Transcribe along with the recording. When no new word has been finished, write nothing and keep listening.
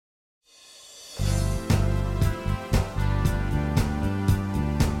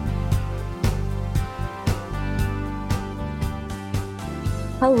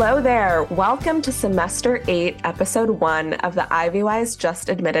Hello there. Welcome to Semester 8, Episode 1 of the IvyWise Just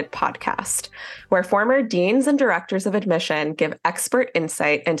Admitted podcast, where former deans and directors of admission give expert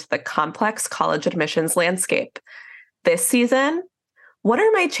insight into the complex college admissions landscape. This season, what are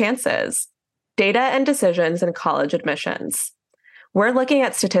my chances? Data and decisions in college admissions. We're looking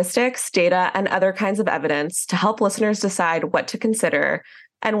at statistics, data, and other kinds of evidence to help listeners decide what to consider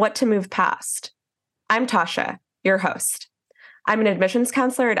and what to move past. I'm Tasha, your host. I'm an admissions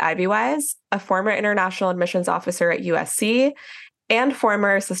counselor at IvyWise, a former international admissions officer at USC, and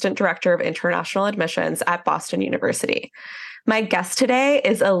former assistant director of international admissions at Boston University. My guest today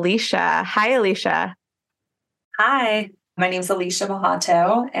is Alecia. Hi, Alecia. Hi, my name is Alecia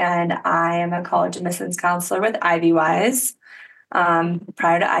Mahato, and I am a college admissions counselor with IvyWise.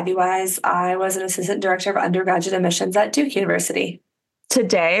 Prior to IvyWise, I was an assistant director of undergraduate admissions at Duke University.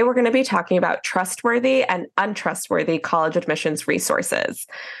 Today, we're going to be talking about trustworthy and untrustworthy college admissions resources.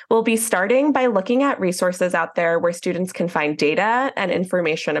 We'll be starting by looking at resources out there where students can find data and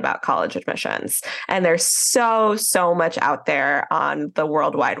information about college admissions. And there's so much out there on the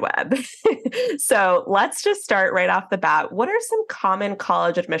World Wide Web. So let's just start right off the bat. What are some common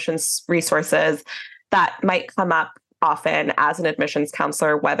college admissions resources that might come up often as an admissions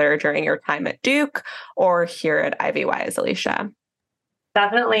counselor, whether during your time at Duke or here at IvyWise, Alecia?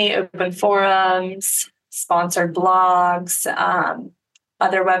 Definitely open forums, sponsored blogs,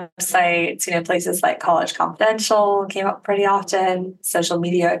 other websites, places like College Confidential came up pretty often, social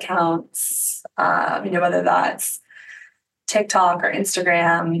media accounts, whether that's TikTok or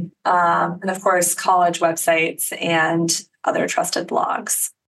Instagram, and of course, college websites and other trusted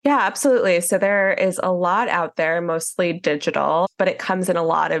blogs. Yeah, absolutely. So there is a lot out there, mostly digital, but it comes in a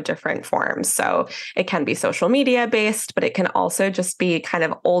lot of different forms. So it can be social media based, but it can also just be kind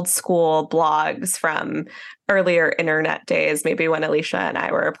of old school blogs from earlier internet days, maybe when Alecia and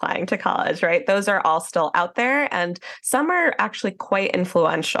I were applying to college, right? Those are all still out there, and some are actually quite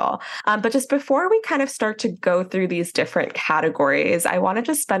influential. But just before we kind of start to go through these different categories, I want to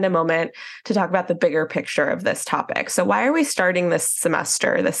just spend a moment to talk about the bigger picture of this topic. So why are we starting this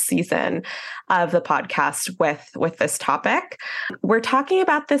semester, this season of the podcast with this topic? We're talking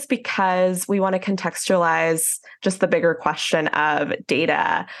about this because we want to contextualize just the bigger question of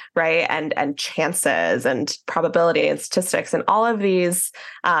data, right? And chances and probability and statistics and all of these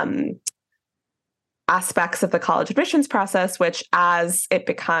aspects of the college admissions process, which as it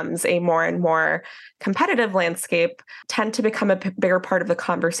becomes a more and more competitive landscape, tend to become a bigger part of the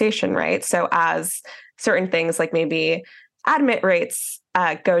conversation, right? So as certain things like maybe admit rates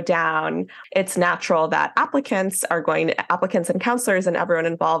go down, it's natural that applicants and counselors and everyone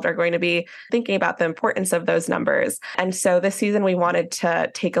involved are going to be thinking about the importance of those numbers. And so this season, we wanted to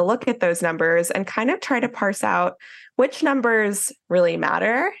take a look at those numbers and kind of try to parse out which numbers really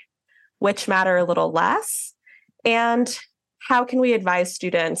matter, which matter a little less, and how can we advise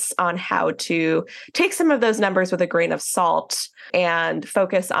students on how to take some of those numbers with a grain of salt and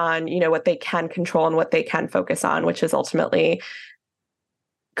focus on, what they can control and what they can focus on, which is ultimately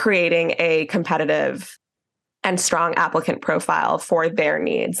creating a competitive and strong applicant profile for their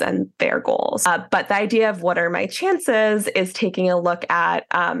needs and their goals. But the idea of what are my chances is taking a look at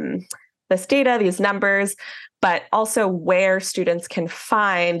this data, these numbers, but also where students can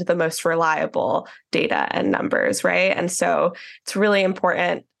find the most reliable data and numbers, right? And so it's really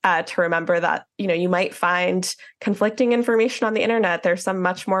important to remember that, you might find conflicting information on the internet. There's some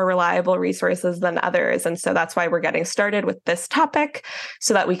much more reliable resources than others. And so that's why we're getting started with this topic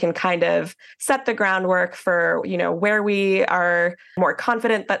so that we can kind of set the groundwork for, where we are more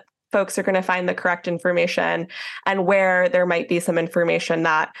confident that folks are going to find the correct information and where there might be some information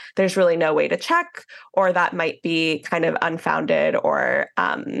that there's really no way to check, or that might be kind of unfounded or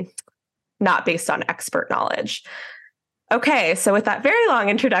not based on expert knowledge. Okay, so with that very long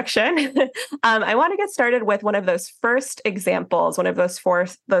introduction, I want to get started with one of those first examples, one of those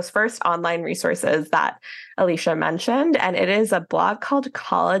first online resources that Alecia mentioned, and it is a blog called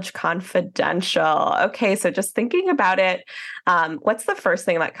College Confidential. Okay, so just thinking about it, what's the first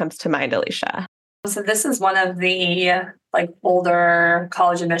thing that comes to mind, Alecia? So this is one of the older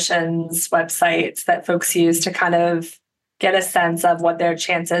college admissions websites that folks use to kind of get a sense of what their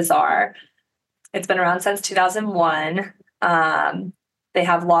chances are. It's been around since 2001. They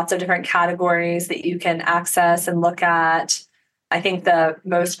have lots of different categories that you can access and look at. I think the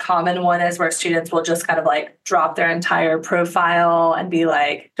most common one is where students will just kind of drop their entire profile and be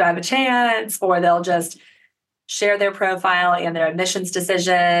like, do I have a chance? Or they'll just share their profile and their admissions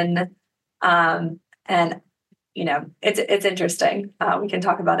decision. And it's interesting. We can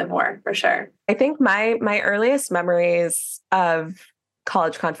talk about it more for sure. I think my earliest memories of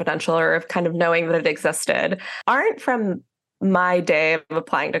College Confidential or of kind of knowing that it existed aren't from my day of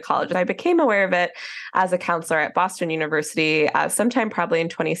applying to college. I became aware of it as a counselor at Boston University sometime probably in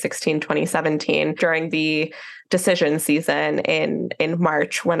 2016, 2017 during the decision season in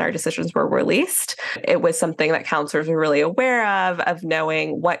March when our decisions were released. It was something that counselors were really aware of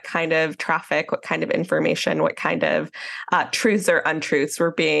knowing what kind of traffic, what kind of information, what kind of truths or untruths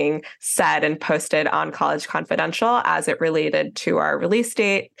were being said and posted on College Confidential as it related to our release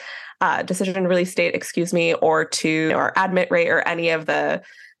date, decision release date, or to our admit rate or any of the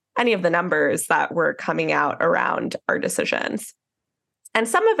numbers that were coming out around our decisions. And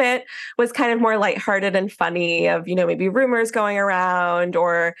some of it was kind of more lighthearted and funny of, maybe rumors going around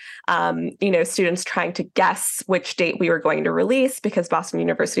or, students trying to guess which date we were going to release, because Boston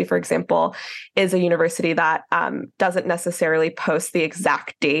University, for example, is a university that doesn't necessarily post the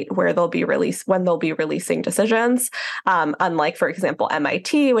exact date when they'll be releasing decisions. Unlike, for example,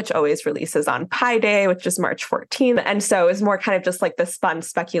 MIT, which always releases on Pi Day, which is March 14th. And so it's more kind of just like this fun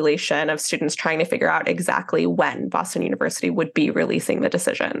speculation of students trying to figure out exactly when Boston University would be releasing the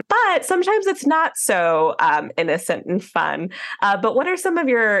decision. But sometimes it's not so innocent and fun. But what are some of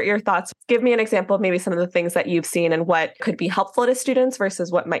your thoughts? Give me an example of maybe some of the things that you've seen and what could be helpful to students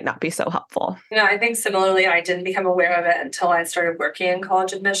versus what might not be so helpful. I think similarly, I didn't become aware of it until I started working in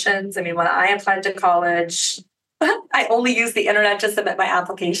college admissions. When I applied to college, I only used the internet to submit my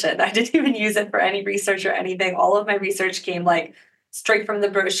application. I didn't even use it for any research or anything. All of my research came straight from the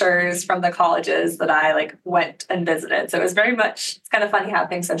brochures from the colleges that I went and visited. So it was very much, it's kind of funny how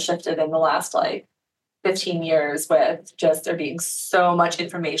things have shifted in the last 15 years with just there being so much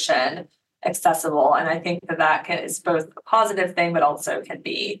information accessible. And I think that is both a positive thing, but also can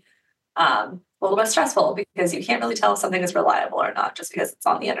be a little bit stressful because you can't really tell if something is reliable or not just because it's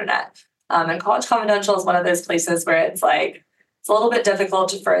on the internet. And College Confidential is one of those places where it's it's a little bit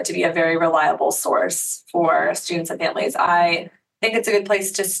difficult for it to be a very reliable source for students and families. I think it's a good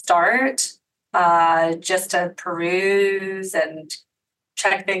place to start, just to peruse and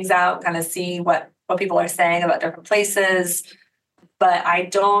check things out, kind of see what people are saying about different places. But I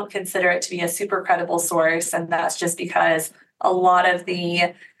don't consider it to be a super credible source. And that's just because a lot of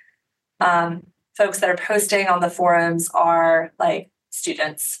the folks that are posting on the forums are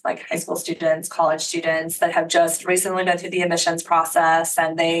students, high school students, college students that have just recently been through the admissions process.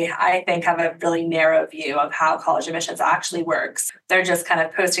 And they, I think, have a really narrow view of how college admissions actually works. They're just kind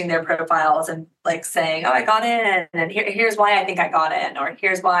of posting their profiles and saying, oh, I got in, and here's why I think I got in, or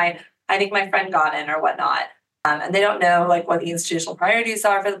here's why I think my friend got in, or whatnot. And they don't know what the institutional priorities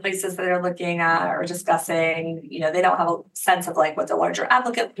are for the places that they're looking at or discussing. They don't have a sense of what the larger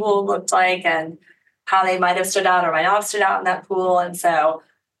applicant pool looked like and how they might have stood out or might not have stood out in that pool. And so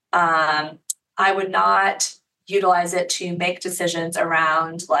I would not utilize it to make decisions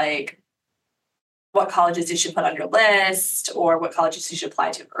around what colleges you should put on your list or what colleges you should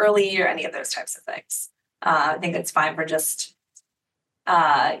apply to early or any of those types of things. I think it's fine for just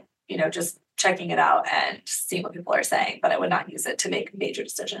checking it out and seeing what people are saying, but I would not use it to make major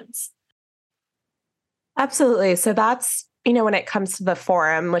decisions. Absolutely. So that's, when it comes to the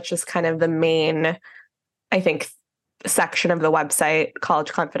forum, which is kind of the main, I think, section of the website,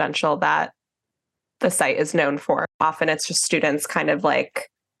 College Confidential, that the site is known for. Often it's just students kind of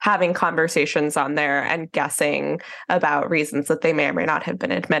having conversations on there and guessing about reasons that they may or may not have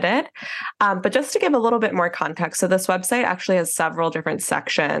been admitted. But just to give a little bit more context, so this website actually has several different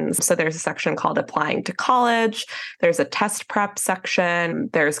sections. So there's a section called Applying to College. There's a test prep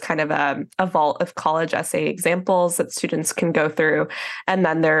section. There's kind of a vault of college essay examples that students can go through. And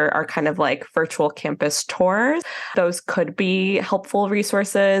then there are kind of virtual campus tours. Those could be helpful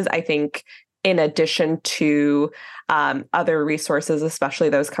resources, I think, in addition to other resources, especially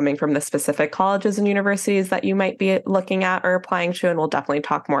those coming from the specific colleges and universities that you might be looking at or applying to. And we'll definitely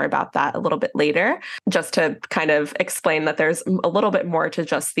talk more about that a little bit later, just to kind of explain that there's a little bit more to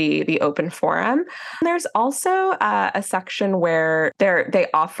just the open forum. There's also a section where they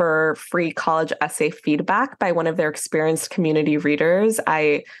offer free college essay feedback by one of their experienced community readers.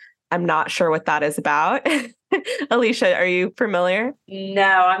 I'm not sure what that is about. Alecia, are you familiar? No,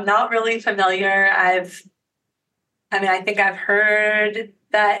 I'm not really familiar. I think I've heard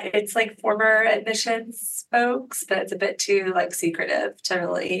that it's former admissions folks, but it's a bit too secretive to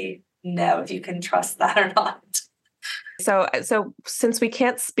really know if you can trust that or not. So since we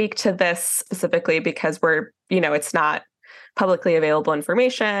can't speak to this specifically because it's not publicly available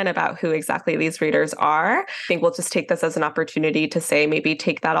information about who exactly these readers are, I think we'll just take this as an opportunity to say maybe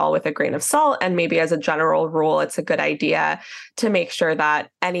take that all with a grain of salt. And maybe as a general rule, it's a good idea to make sure that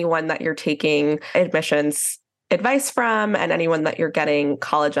anyone that you're taking admissions advice from and anyone that you're getting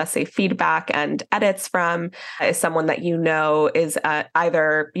college essay feedback and edits from is someone that you know is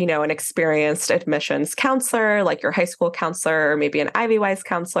either, an experienced admissions counselor, like your high school counselor, or maybe an Ivy Wise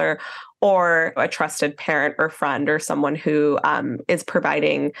counselor, or a trusted parent or friend, or someone who is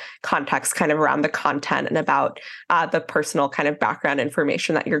providing context kind of around the content and about the personal kind of background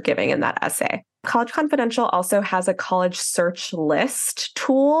information that you're giving in that essay. College Confidential also has a college search list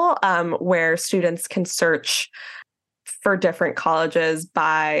tool where students can search for different colleges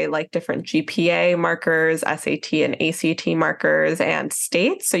by like different GPA markers, SAT and ACT markers, and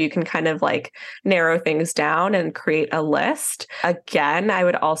states. So you can kind of like narrow things down and create a list. Again, I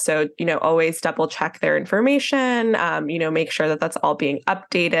would also, always double check their information, make sure that that's all being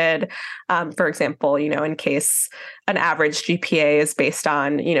updated. For example, in case an average GPA is based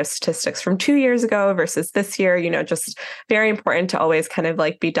on, statistics from 2 years ago versus this year, just very important to always kind of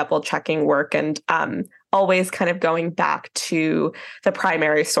like be double checking work and always kind of going back to the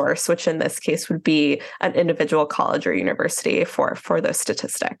primary source, which in this case would be an individual college or university for those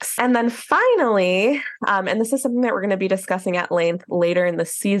statistics. And then finally, and this is something that we're going to be discussing at length later in the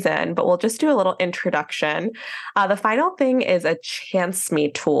season, but we'll just do a little introduction. The final thing is a Chance Me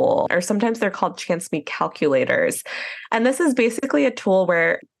tool, or sometimes they're called Chance Me calculators. And this is basically a tool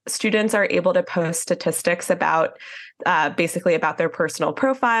where students are able to post statistics about basically about their personal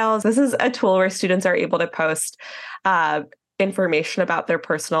profiles. This is a tool where students are able to post information about their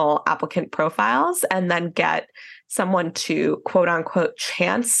personal applicant profiles and then get someone to quote unquote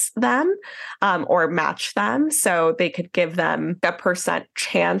chance them or match them. So they could give them a percent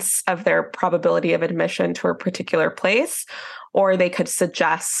chance of their probability of admission to a particular place, or they could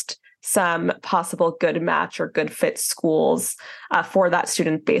suggest some possible good match or good fit schools for that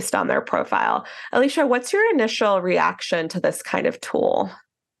student based on their profile. Alecia, what's your initial reaction to this kind of tool?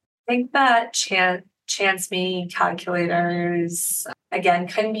 I think that Chance Me calculators, again,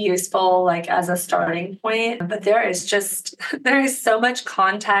 can be useful like as a starting point, but there is so much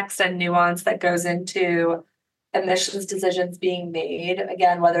context and nuance that goes into admissions decisions being made.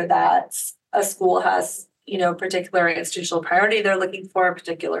 Again, whether that's a school has particular institutional priority they're looking for,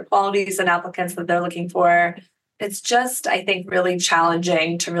 particular qualities and applicants that they're looking for. It's just, I think, really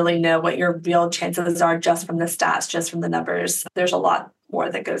challenging to really know what your real chances are just from the stats, just from the numbers. There's a lot more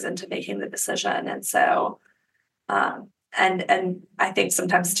that goes into making the decision. And so, and I think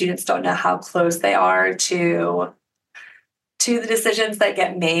sometimes students don't know how close they are to the decisions that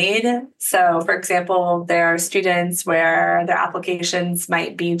get made. So, for example, there are students where their applications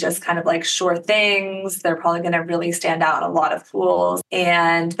might be just kind of like sure things. They're probably going to really stand out in a lot of pools.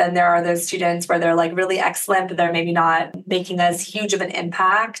 And then there are those students where they're like really excellent, but they're maybe not making as huge of an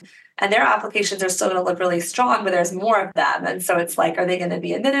impact. And their applications are still going to look really strong, but there's more of them. And so it's like, are they going to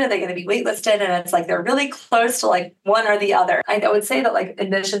be admitted? Are they going to be waitlisted? And it's like, they're really close to like one or the other. I would say that like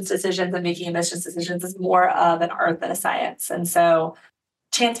admissions decisions and making admissions decisions is more of an art than a science. And so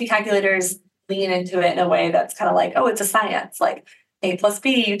Chance Me calculators lean into it in a way that's kind of like, oh, it's a science. Like A plus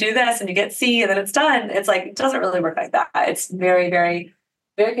B, you do this and you get C and then it's done. It's like, it doesn't really work like that. It's very, very,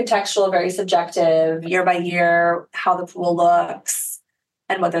 very contextual, very subjective, year by year, how the pool looks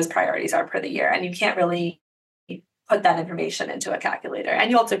and what those priorities are per the year. And you can't really put that information into a calculator. And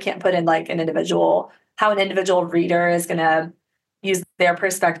you also can't put in like how an individual reader is going to use their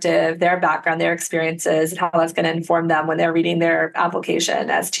perspective, their background, their experiences, and how that's going to inform them when they're reading their application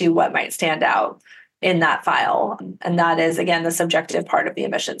as to what might stand out in that file. And that is, again, the subjective part of the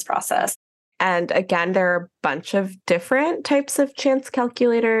admissions process. And again, there are a bunch of different types of chance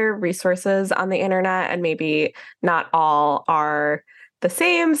calculator resources on the internet, and maybe not all are the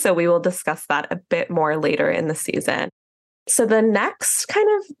same. So we will discuss that a bit more later in the season. So the next kind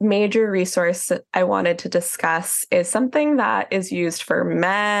of major resource that I wanted to discuss is something that is used for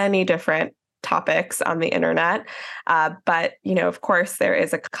many different topics on the internet. But, of course, there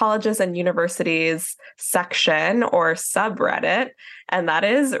is a colleges and universities section or subreddit, and that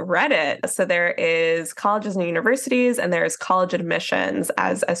is Reddit. So there is colleges and universities, and there's college admissions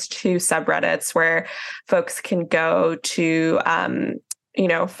as two subreddits where folks can go to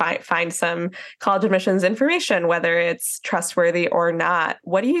find some college admissions information, whether it's trustworthy or not.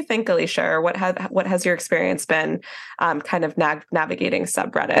 What do you think, Alecia, or what has your experience been kind of navigating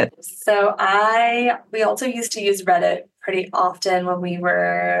subreddit? So we also used to use Reddit pretty often when we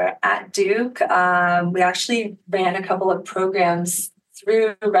were at Duke. We actually ran a couple of programs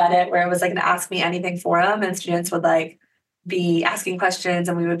through Reddit where it was like an Ask Me Anything forum, and students would like be asking questions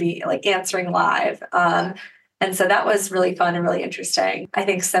and we would be like answering live. And so that was really fun and really interesting. I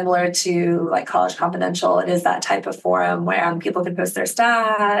think similar to like College Confidential, it is that type of forum where people can post their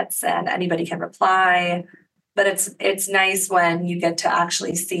stats and anybody can reply. But it's nice when you get to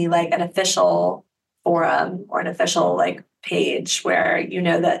actually see like an official forum or an official like page where you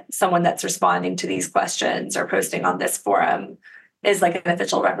know that someone that's responding to these questions or posting on this forum is like an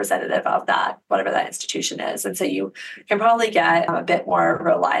official representative of that, whatever that institution is. And so you can probably get a bit more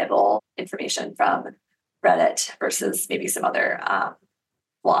reliable information from Reddit versus maybe some other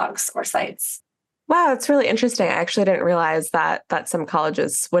blogs or sites. Wow, it's really interesting. I actually didn't realize that some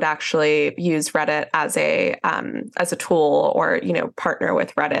colleges would actually use Reddit as a tool, or partner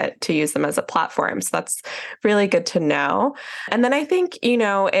with Reddit to use them as a platform. So that's really good to know. And then I think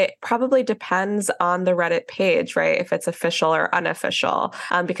it probably depends on the Reddit page, right? If it's official or unofficial,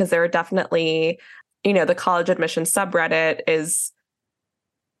 because there are definitely the college admissions subreddit is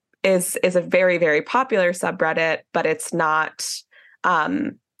a very, very popular subreddit, but it's not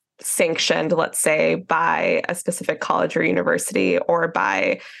sanctioned, let's say, by a specific college or university, or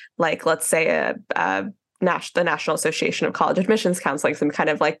by, like, let's say the National Association of College Admissions Counseling, some kind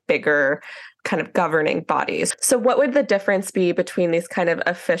of like bigger kind of governing bodies. So what would the difference be between these kind of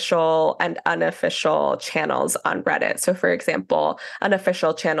official and unofficial channels on Reddit? So for example, an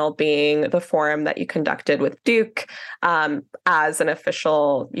official channel being the forum that you conducted with Duke, as an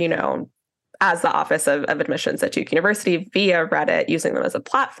official, as the Office of Admissions at Duke University via Reddit, using them as a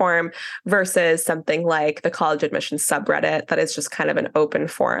platform, versus something like the college admissions subreddit that is just kind of an open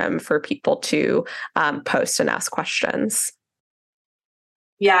forum for people to post and ask questions.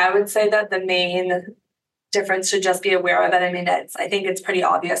 Yeah, I would say that the main difference should just be aware of it. I mean, I think it's pretty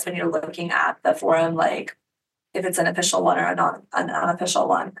obvious when you're looking at the forum, like if it's an official one or an unofficial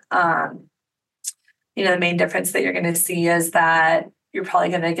one. The main difference that you're going to see is that you're probably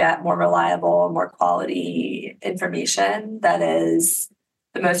going to get more reliable, more quality information that is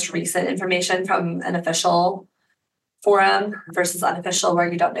the most recent information from an official forum versus unofficial,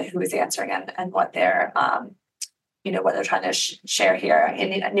 where you don't know who is answering and what they're what they're trying to share here.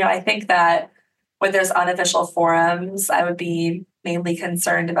 And I think that with those unofficial forums, I would be mainly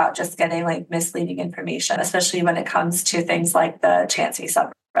concerned about just getting like misleading information, especially when it comes to things like the Chansey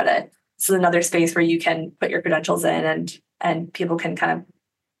subreddit. This is another space where you can put your credentials in and people can kind of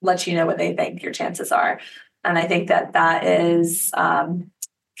let you know what they think your chances are. And I think that is can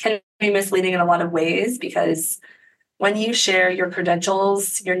be misleading in a lot of ways, because when you share your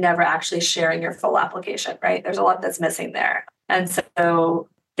credentials, you're never actually sharing your full application, right? There's a lot that's missing there. And so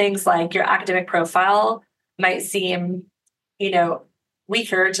things like your academic profile might seem,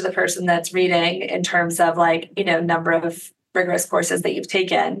 weaker to the person that's reading in terms of like, number of rigorous courses that you've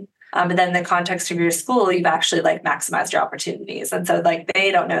taken. But then in the context of your school, you've actually like maximized your opportunities. And so like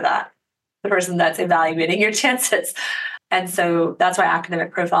they don't know that, the person that's evaluating your chances. And so that's why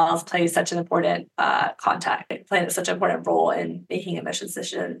academic profiles play such an important play such an important role in making admissions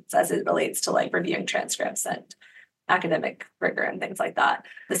decisions as it relates to like reviewing transcripts and academic rigor and things like that.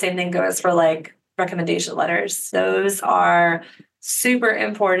 The same thing goes for like recommendation letters. Those are super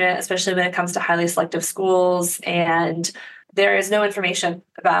important, especially when it comes to highly selective schools. And there is no information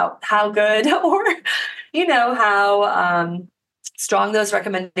about how good or, how strong those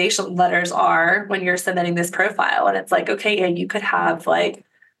recommendation letters are when you're submitting this profile. And it's like, okay, yeah, you could have like,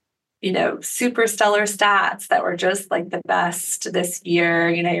 super stellar stats that were just like the best this year,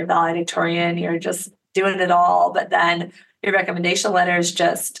 you're valedictorian, you're just doing it all. But then your recommendation letters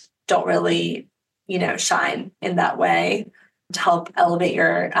just don't really, shine in that way to help elevate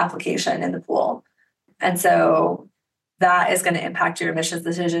your application in the pool. And so that is going to impact your admissions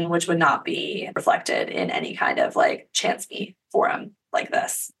decision, which would not be reflected in any kind of like Chansey forum like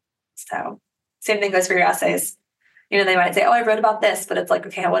this. So same thing goes for your essays. They might say, oh, I wrote about this, but it's like,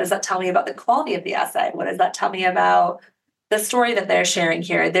 okay, what does that tell me about the quality of the essay? What does that tell me about the story that they're sharing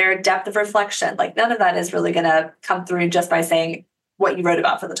here, their depth of reflection? Like none of that is really going to come through just by saying what you wrote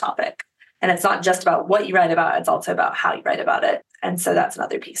about for the topic. And it's not just about what you write about, it's also about how you write about it. And so that's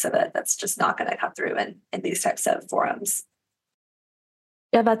another piece of it that's just not going to come through in these types of forums.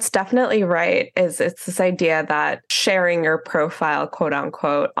 Yeah, that's definitely right. It's this idea that sharing your profile, quote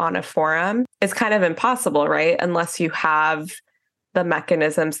unquote, on a forum is kind of impossible, right? Unless you have the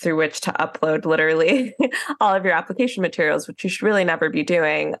mechanisms through which to upload literally all of your application materials, which you should really never be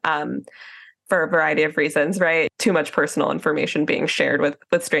doing. For a variety of reasons, right? Too much personal information being shared with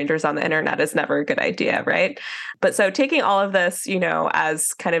strangers on the internet is never a good idea, right? But so taking all of this,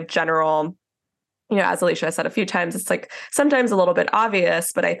 as kind of general, as Alecia said a few times, it's like sometimes a little bit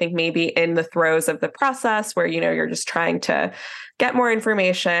obvious, but I think maybe in the throes of the process where, you're just trying to get more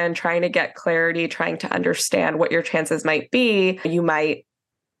information, trying to get clarity, trying to understand what your chances might be, you might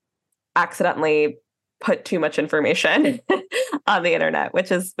accidentally put too much information on the internet,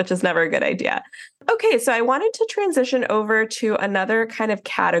 which is never a good idea. Okay, so I wanted to transition over to another kind of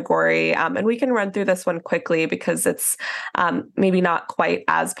category, and we can run through this one quickly because it's maybe not quite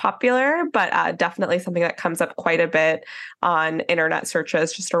as popular, but definitely something that comes up quite a bit on internet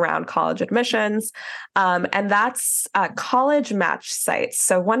searches just around college admissions. And that's college match sites.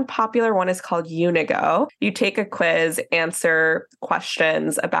 So one popular one is called Unigo. You take a quiz, answer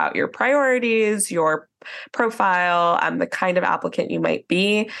questions about your priorities, your profile, the kind of applicant you might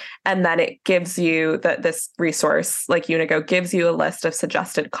be, and then it gives you this resource like Unigo gives you a list of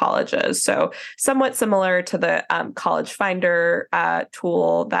suggested colleges. So somewhat similar to the College Finder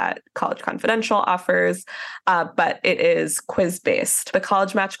tool that College Confidential offers, but it is quiz-based. The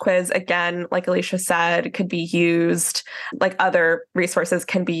College Match quiz, again, like Alecia said, could be used, like other resources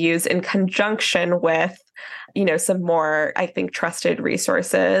can be used in conjunction with some more, I think, trusted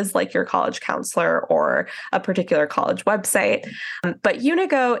resources like your college counselor or a particular college website. But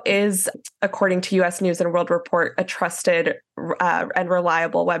Unigo is, according to US News and World Report, a trusted and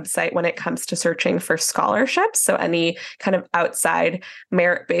reliable website when it comes to searching for scholarships. So any kind of outside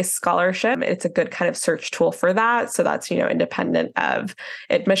merit-based scholarship, it's a good kind of search tool for that. So that's, independent of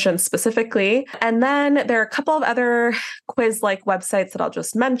admissions specifically. And then there are a couple of other quiz-like websites that I'll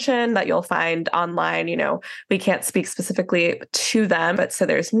just mention that you'll find online. We can't speak specifically to them, but so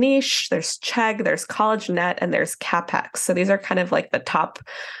there's Niche, there's Chegg, there's CollegeNet, and there's CapEx. So these are kind of like the top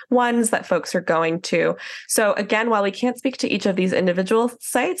ones that folks are going to. So again, while we can't speak to each of these individual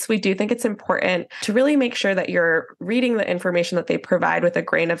sites, we do think it's important to really make sure that you're reading the information that they provide with a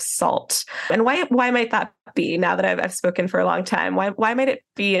grain of salt. And why might that be? Now that I've spoken for a long time, why might it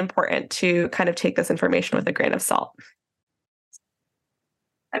be important to kind of take this information with a grain of salt?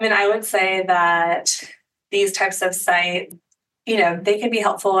 I mean, I would say that these types of sites, they can be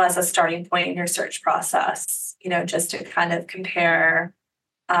helpful as a starting point in your search process, just to kind of compare,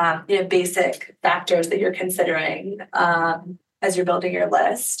 basic factors that you're considering as you're building your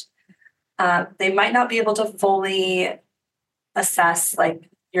list. They might not be able to fully assess like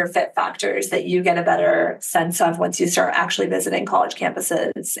your fit factors that you get a better sense of once you start actually visiting college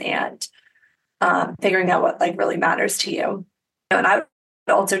campuses and figuring out what like really matters to you. And I would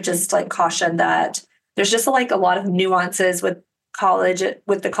also just like caution that there's just like a lot of nuances with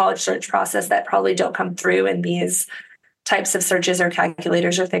the college search process that probably don't come through in these types of searches or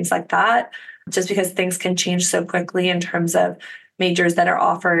calculators or things like that, just because things can change so quickly in terms of majors that are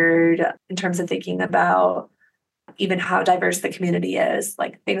offered, in terms of thinking about even how diverse the community is,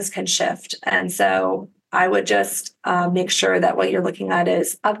 like things can shift. And so I would just make sure that what you're looking at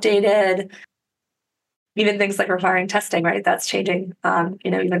is updated. Even things like requiring testing, right? That's changing,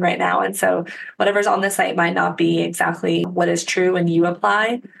 even right now. And so whatever's on the site might not be exactly what is true when you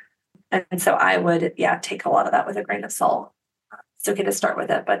apply. And so I would, take a lot of that with a grain of salt. It's okay to start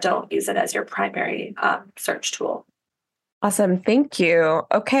with it, but don't use it as your primary search tool. Awesome. Thank you.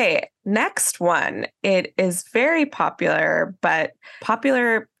 Okay. Next one. It is very popular, but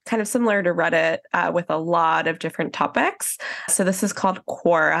popular kind of similar to Reddit with a lot of different topics. So this is called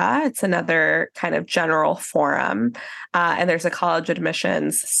Quora. It's another kind of general forum. And there's a college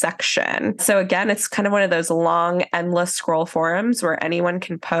admissions section. So again, it's kind of one of those long, endless scroll forums where anyone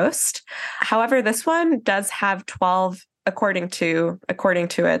can post. However, this one does have 12 according to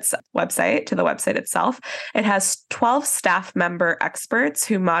its website, to the website itself, it has 12 staff member experts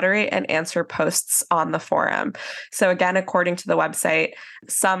who moderate and answer posts on the forum. So again, according to the website,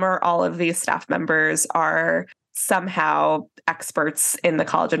 some or all of these staff members are somehow experts in the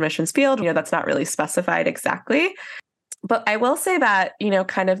college admissions field. That's not really specified exactly. But I will say that,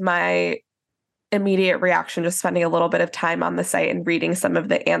 kind of my immediate reaction, just spending a little bit of time on the site and reading some of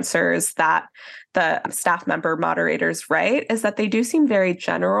the answers that the staff member moderators write, is that they do seem very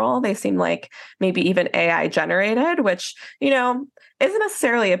general. They seem like maybe even AI generated, which, isn't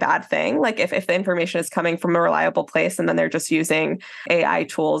necessarily a bad thing. Like if the information is coming from a reliable place and then they're just using AI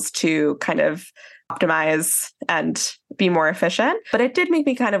tools to kind of optimize and be more efficient. But it did make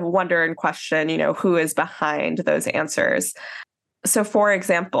me kind of wonder and question, who is behind those answers. So for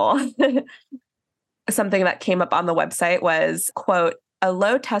example, something that came up on the website was, quote, "A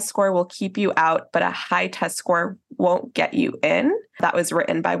low test score will keep you out, but a high test score won't get you in." That was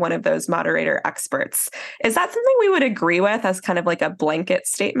written by one of those moderator experts. Is that something we would agree with as kind of like a blanket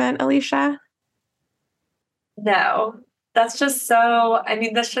statement, Alecia? No, that's just so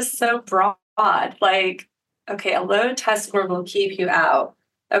broad. Like, okay, a low test score will keep you out.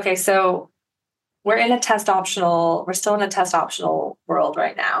 Okay, so we're still in a test optional world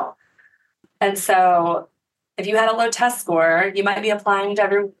right now. And so if you had a low test score, you might be applying to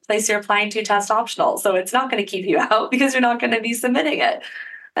every place you're applying to test optional. So it's not going to keep you out because you're not going to be submitting it.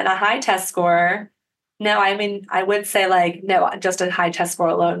 And a high test score, no, I mean, I would say like, no, just a high test score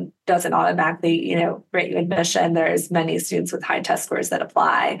alone doesn't automatically, grant you admission. There's many students with high test scores that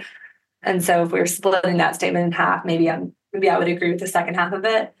apply. And so if we were splitting that statement in half, maybe I would agree with the second half of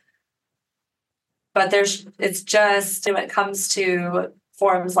it. But it's just when it comes to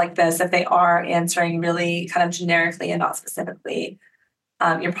forums like this, if they are answering really kind of generically and not specifically,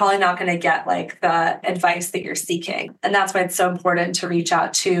 you're probably not going to get like the advice that you're seeking. And that's why it's so important to reach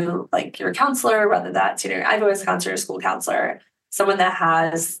out to like your counselor, whether that's your IVOS counselor, school counselor, someone that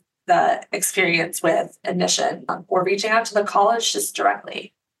has the experience with admission, or reaching out to the college just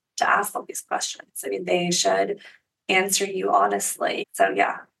directly to ask them these questions. I mean, they should answer you honestly. So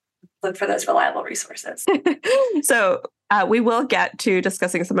yeah, look for those reliable resources. So we will get to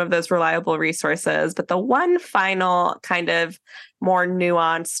discussing some of those reliable resources, but the one final kind of more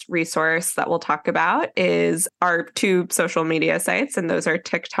nuanced resource that we'll talk about is our two social media sites, and those are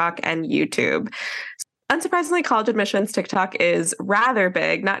TikTok and YouTube. Unsurprisingly, college admissions TikTok is rather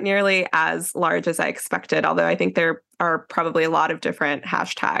big, not nearly as large as I expected, although I think there are probably a lot of different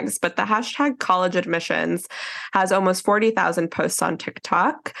hashtags. But the hashtag college admissions has almost 40,000 posts on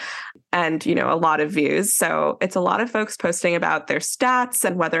TikTok and, a lot of views. So it's a lot of folks posting about their stats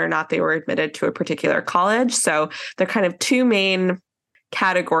and whether or not they were admitted to a particular college. So they're kind of two main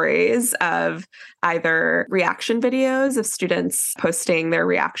categories of either reaction videos of students posting their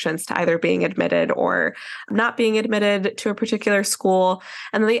reactions to either being admitted or not being admitted to a particular school.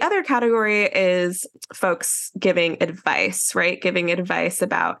 And then the other category is folks giving advice, right? Giving advice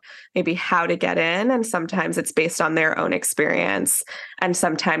about maybe how to get in. And sometimes it's based on their own experience. And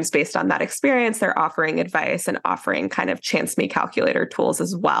sometimes based on that experience, they're offering advice and offering kind of chance me calculator tools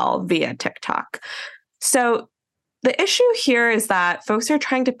as well via TikTok. So the issue here is that folks are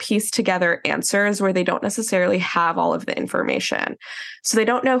trying to piece together answers where they don't necessarily have all of the information. So they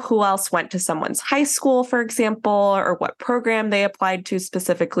don't know who else went to someone's high school, for example, or what program they applied to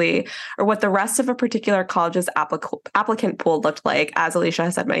specifically, or what the rest of a particular college's applicant pool looked like. As Alecia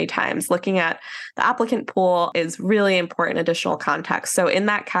has said many times, looking at the applicant pool is really important additional context. So in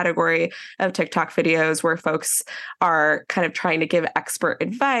that category of TikTok videos where folks are kind of trying to give expert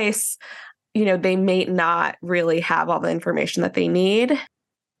advice, they may not really have all the information that they need.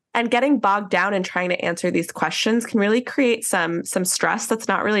 And getting bogged down in trying to answer these questions can really create some stress that's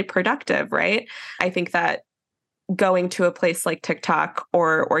not really productive, right? I think that going to a place like TikTok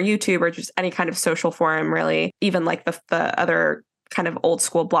or YouTube or just any kind of social forum, really, even like the other kind of old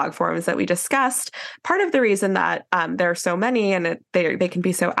school blog forums that we discussed, part of the reason that there are so many and they can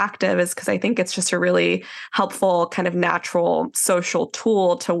be so active is because I think it's just a really helpful kind of natural social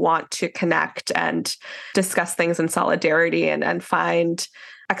tool to want to connect and discuss things in solidarity and find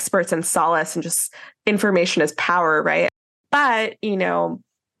experts and solace, and just information is power, right? But,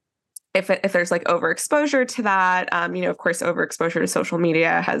 if there's like overexposure to that, of course, overexposure to social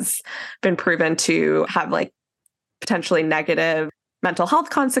media has been proven to have like potentially negative mental health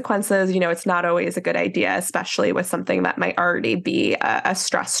consequences. It's not always a good idea, especially with something that might already be a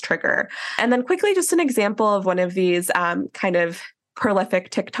stress trigger. And then quickly, just an example of one of these kind of prolific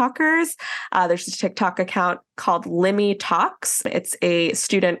TikTokers. There's a TikTok account called Limmy Talks. It's a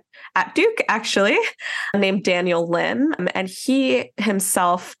student at Duke, actually, named Daniel Lim. And he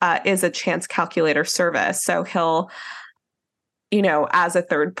himself is a chance calculator service. So he'll as a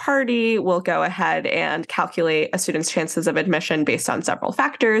third party, will go ahead and calculate a student's chances of admission based on several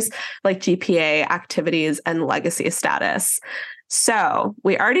factors like GPA, activities, and legacy status. So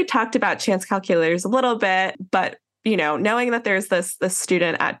we already talked about chance calculators a little bit, but knowing that there's this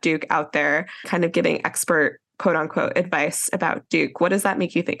student at Duke out there kind of giving expert quote unquote advice about Duke, what does that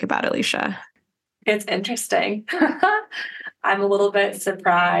make you think about, Alecia? It's interesting. I'm a little bit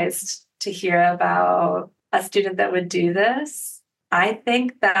surprised to hear about a student that would do this. I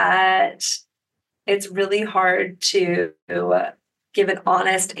think that it's really hard to give an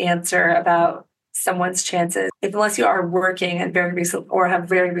honest answer about someone's chances unless you are working and have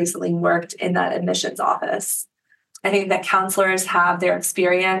very recently worked in that admissions office. I think that counselors have their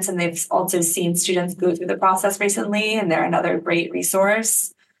experience and they've also seen students go through the process recently, and they're another great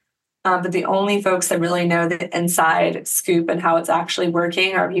resource. But the only folks that really know the inside scoop and how it's actually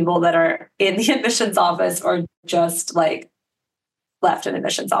working are people that are in the admissions office or just like left an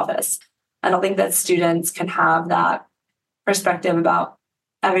admissions office. I don't think that students can have that perspective about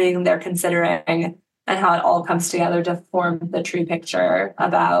everything they're considering and how it all comes together to form the true picture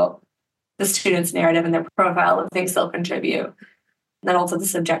about the student's narrative and their profile of things they'll contribute. And then also the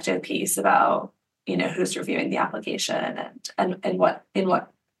subjective piece about, who's reviewing the application and in what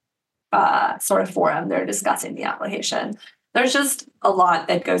sort of forum they're discussing the application. There's just a lot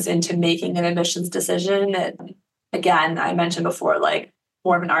that goes into making an admissions decision. And again, I mentioned before, like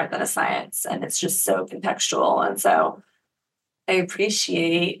more of an art than a science, and it's just so contextual. And so I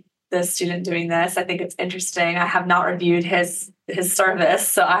appreciate the student doing this. I think it's interesting. I have not reviewed his service,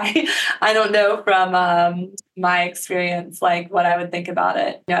 so I don't know from my experience like what I would think about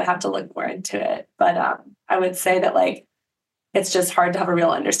it. I'd have to look more into it. But I would say that like it's just hard to have a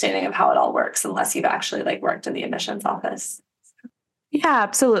real understanding of how it all works unless you've actually like worked in the admissions office. Yeah,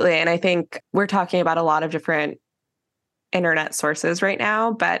 absolutely. And I think we're talking about a lot of different internet sources right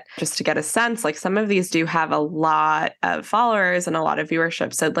now, but just to get a sense, like some of these do have a lot of followers and a lot of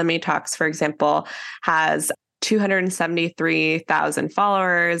viewership. So Lemmy Talks, for example, has 273,000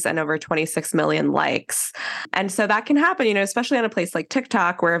 followers and over 26 million likes. And so that can happen, especially on a place like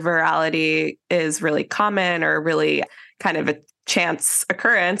TikTok where virality is really common or really kind of a chance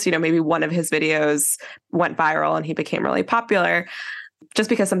occurrence. Maybe one of his videos went viral and he became really popular.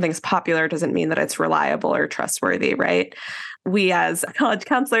 Just because something's popular doesn't mean that it's reliable or trustworthy, right? We as college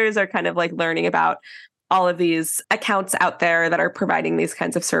counselors are kind of like learning about all of these accounts out there that are providing these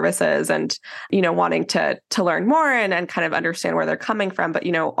kinds of services and, wanting to learn more and kind of understand where they're coming from. But,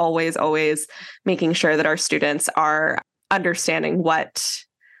 always making sure that our students are understanding what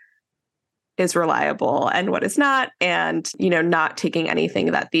is reliable and what is not, and, not taking anything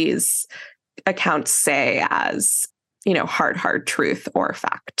that these accounts say as hard truth or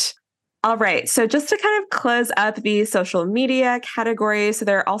fact. All right. So just to kind of close up the social media category, so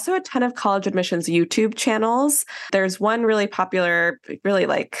there are also a ton of college admissions YouTube channels. There's one really popular, really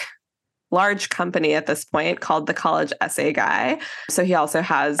like large company at this point called the College Essay Guy. So he also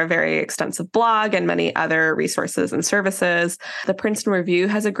has a very extensive blog and many other resources and services. The Princeton Review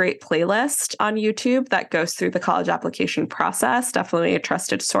has a great playlist on YouTube that goes through the college application process, definitely a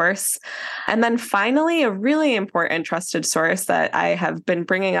trusted source. And then finally, a really important trusted source that I have been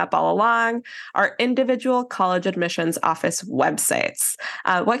bringing up all along are individual college admissions office websites.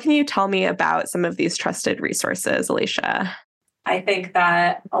 What can you tell me about some of these trusted resources, Alecia? I think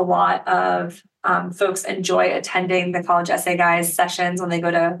that a lot of folks enjoy attending the College Essay Guy's sessions when they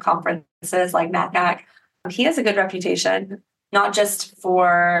go to conferences like MACAC. He has a good reputation, not just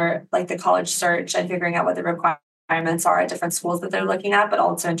for like the college search and figuring out what the requirements are at different schools that they're looking at, but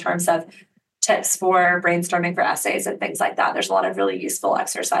also in terms of tips for brainstorming for essays and things like that. There's a lot of really useful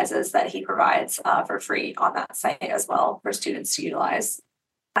exercises that he provides for free on that site as well for students to utilize.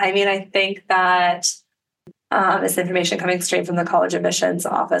 I mean, I think that this information coming straight from the college admissions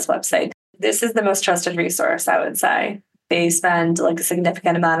office website. This is the most trusted resource, I would say. They spend like a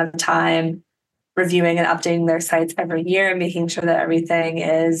significant amount of time reviewing and updating their sites every year, making sure that everything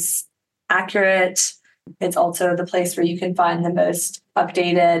is accurate. It's also the place where you can find the most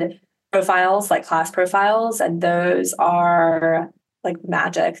updated profiles, like class profiles, and those are like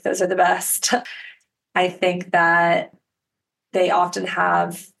magic. Those are the best. I think that they often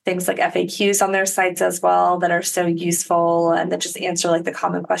have things like FAQs on their sites as well that are so useful and that just answer like the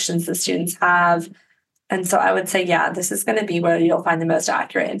common questions the students have. And so I would say, yeah, this is going to be where you'll find the most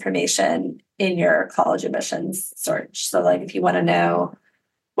accurate information in your college admissions search. So like if you want to know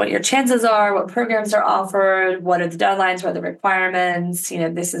what your chances are, what programs are offered, what are the deadlines, what are the requirements,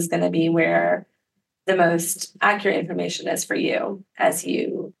 this is going to be where the most accurate information is for you as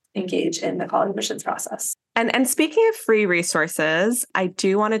you engage in the college admissions process. And speaking of free resources, I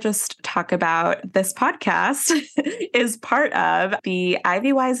do want to just talk about this podcast is part of the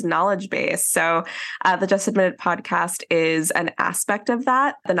IvyWise knowledge base. So the Just Admitted podcast is an aspect of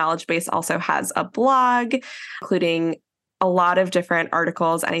that. The knowledge base also has a blog, including a lot of different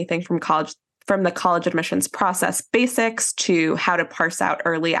articles, anything from the college admissions process basics to how to parse out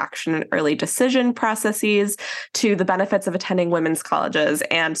early action and early decision processes to the benefits of attending women's colleges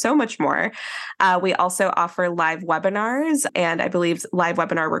and so much more. We also offer live webinars, and I believe live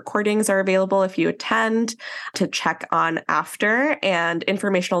webinar recordings are available if you attend to check on after, and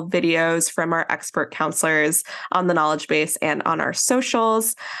informational videos from our expert counselors on the knowledge base and on our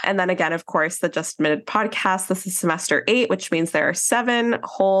socials. And then again, of course, the Just Admitted podcast. This is semester 8, which means there are 7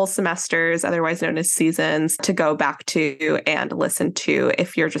 whole semesters, otherwise known as seasons, to go back to and listen to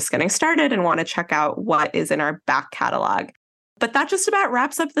if you're just getting started and want to check out what is in our back catalog. But that just about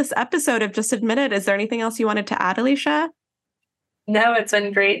wraps up this episode of Just Admitted. Is there anything else you wanted to add, Alecia? No, it's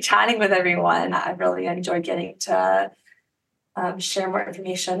been great chatting with everyone. I really enjoyed getting to share more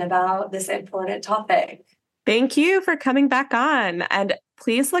information about this important topic. Thank you for coming back on. And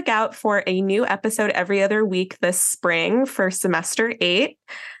please look out for a new episode every other week this spring for semester 8.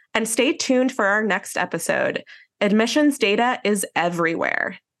 And stay tuned for our next episode. Admissions data is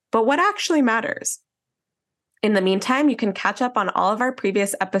everywhere. But what actually matters? In the meantime, you can catch up on all of our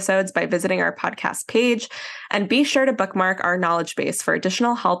previous episodes by visiting our podcast page, and be sure to bookmark our knowledge base for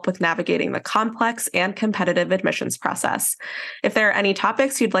additional help with navigating the complex and competitive admissions process. If there are any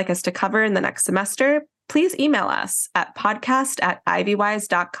topics you'd like us to cover in the next semester, please email us at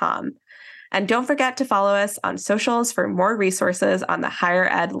podcast@ivywise.com. And don't forget to follow us on socials for more resources on the higher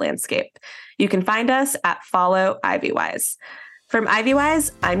ed landscape. You can find us at Follow Ivywise. From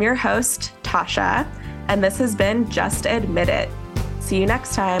Ivywise, I'm your host, Tasha, and this has been Just Admit It. See you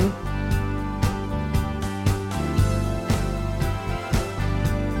next time.